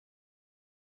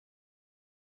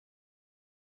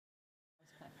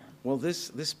Well,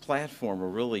 this platform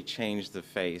will really change the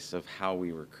face of how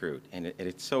we recruit, and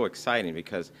it's so exciting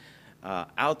because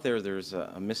out there there's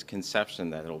a misconception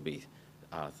that it'll be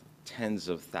uh, tens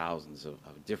of thousands of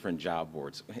different job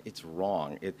boards. It's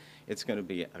wrong. It's going to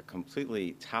be a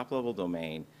completely top-level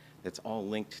domain that's all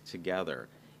linked together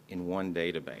in one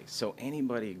database. So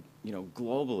anybody,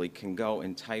 globally can go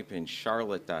and type in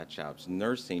Charlotte.jobs,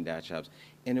 nursing.jobs,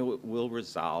 and it will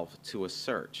resolve to a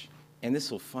search. And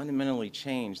this will fundamentally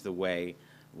change the way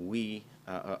we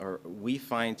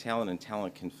find talent and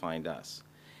talent can find us.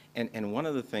 And one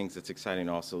of the things that's exciting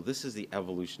also, this is the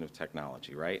evolution of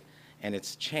technology, right? And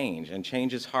it's change, and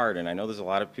change is hard, and I know there's a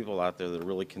lot of people out there that are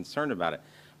really concerned about it.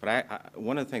 But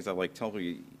one of the things I like telling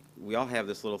people, we all have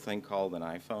this little thing called an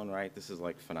iPhone, right? This is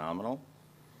like phenomenal.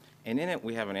 And in it,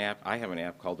 we have an app. I have an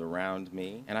app called Around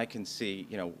Me, and I can see,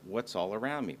 what's all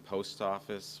around me: post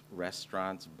office,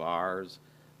 restaurants, bars,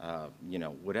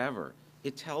 whatever.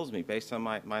 It tells me based on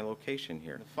my location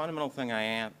here. The fundamental thing I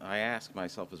ask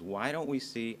myself is, why don't we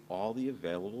see all the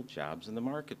available jobs in the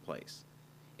marketplace?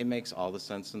 It makes all the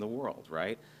sense in the world,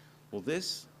 right? Well,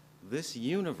 this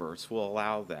universe will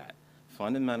allow that.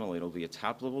 Fundamentally, it'll be a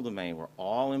top-level domain where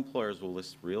all employers will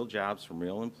list real jobs from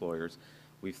real employers.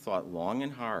 We've thought long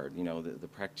and hard, the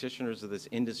practitioners of this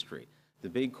industry, the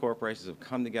big corporations have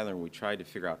come together, and we tried to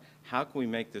figure out how can we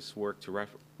make this work to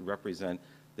represent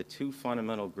the two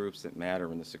fundamental groups that matter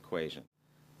in this equation: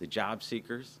 the job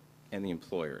seekers and the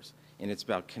employers. And it's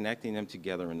about connecting them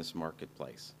together in this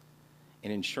marketplace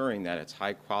and ensuring that it's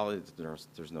high quality, that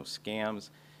there's no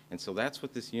scams. And so that's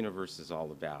what this universe is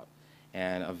all about.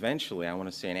 And eventually, I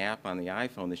want to see an app on the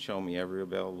iPhone to show me every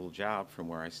available job from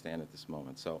where I stand at this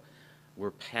moment. So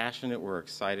we're passionate, we're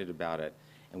excited about it,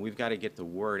 and we've got to get the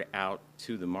word out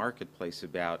to the marketplace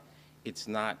about it's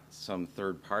not some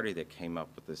third party that came up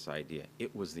with this idea.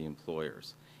 It was the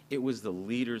employers. It was the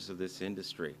leaders of this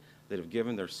industry that have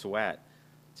given their sweat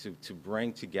to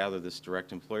bring together this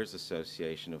Direct Employers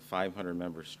Association of 500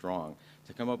 members strong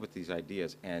to come up with these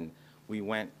ideas. And we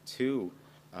went to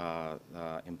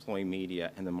employee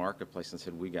media and the marketplace and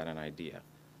said, we got an idea.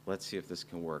 Let's see if this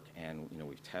can work. And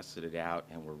we've tested it out,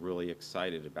 and we're really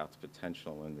excited about the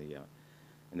potential in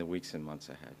the weeks and months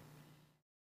ahead.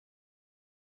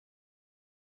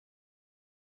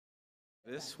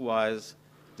 This was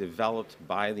developed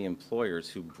by the employers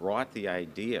who brought the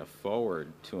idea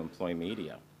forward to employee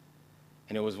media.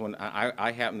 And it was when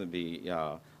I happened to be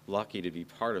lucky to be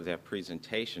part of that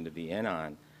presentation, to be in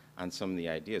on some of the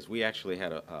ideas. We actually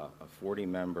had a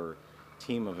 40-member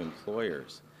team of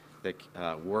employers that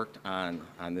worked on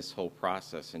this whole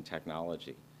process in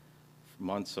technology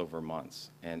months over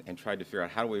months, and tried to figure out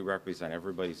how do we represent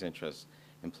everybody's interests: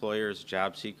 employers,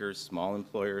 job seekers, small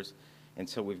employers. And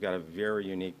so we've got a very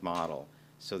unique model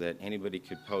so that anybody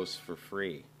could post for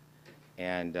free.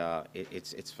 And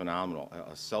it's phenomenal,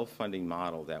 a self-funding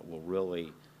model that will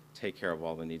really take care of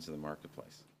all the needs of the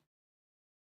marketplace.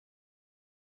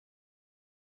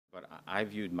 But I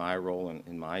viewed my role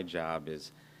in my job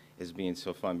as being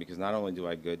so fun, because not only do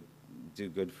I do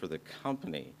good for the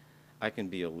company, I can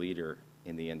be a leader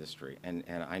in the industry. And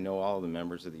I know all the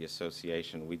members of the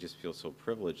association, we just feel so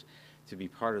privileged to be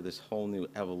part of this whole new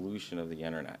evolution of the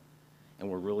internet. And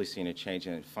we're really seeing a change,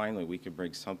 and finally we can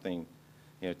bring something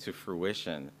to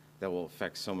fruition that will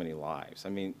affect so many lives. I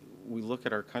mean, we look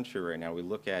at our country right now, we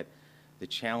look at the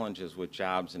challenges with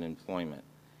jobs and employment,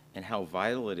 and how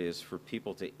vital it is for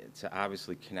people to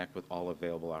obviously connect with all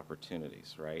available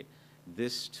opportunities, right?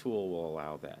 This tool will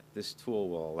allow that. This tool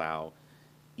will allow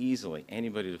easily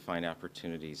anybody to find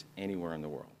opportunities anywhere in the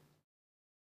world.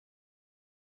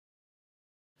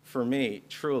 For me,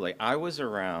 truly, I was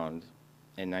around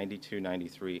in 92,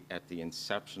 93 at the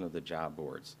inception of the job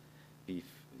boards,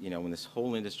 when this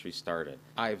whole industry started.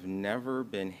 I've never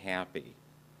been happy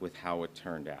with how it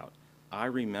turned out. I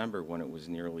remember when it was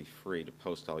nearly free to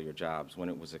post all your jobs, when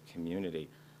it was a community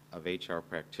of HR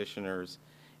practitioners,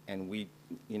 and we,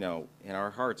 in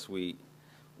our hearts, we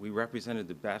represented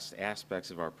the best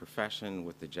aspects of our profession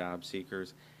with the job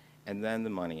seekers, and then the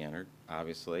money entered,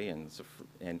 obviously,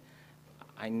 and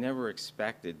I never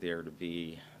expected there to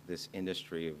be this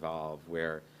industry evolve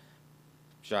where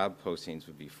job postings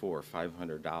would be $400 or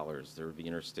 $500. There would be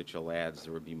interstitial ads.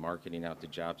 There would be marketing out to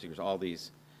job seekers. All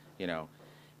these,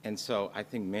 and so I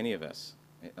think many of us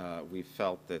we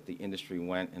felt that the industry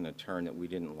went in a turn that we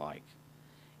didn't like,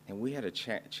 and we had a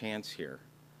chance here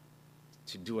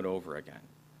to do it over again.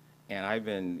 And I've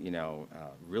been,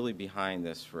 really behind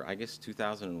this for, I guess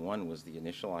 2001 was the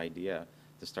initial idea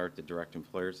to start the Direct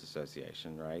Employers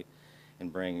Association, right?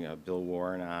 And bring Bill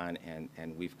Warren on,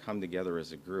 and we've come together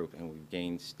as a group, and we've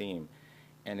gained steam.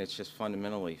 And it's just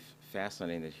fundamentally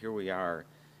fascinating that here we are,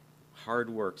 hard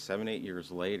work, 7, 8 years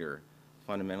later,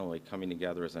 fundamentally coming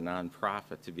together as a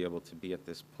nonprofit to be able to be at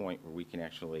this point where we can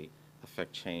actually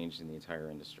affect change in the entire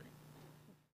industry.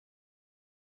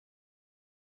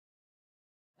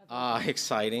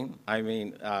 Exciting. I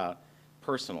mean,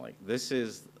 personally,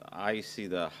 I see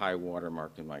the high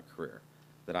watermark in my career,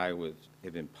 that I would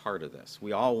have been part of this.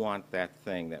 We all want that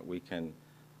thing that we can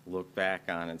look back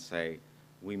on and say,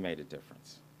 we made a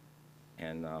difference.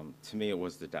 And to me, it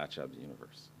was the Dot Jobs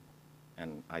universe.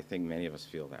 And I think many of us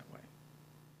feel that way.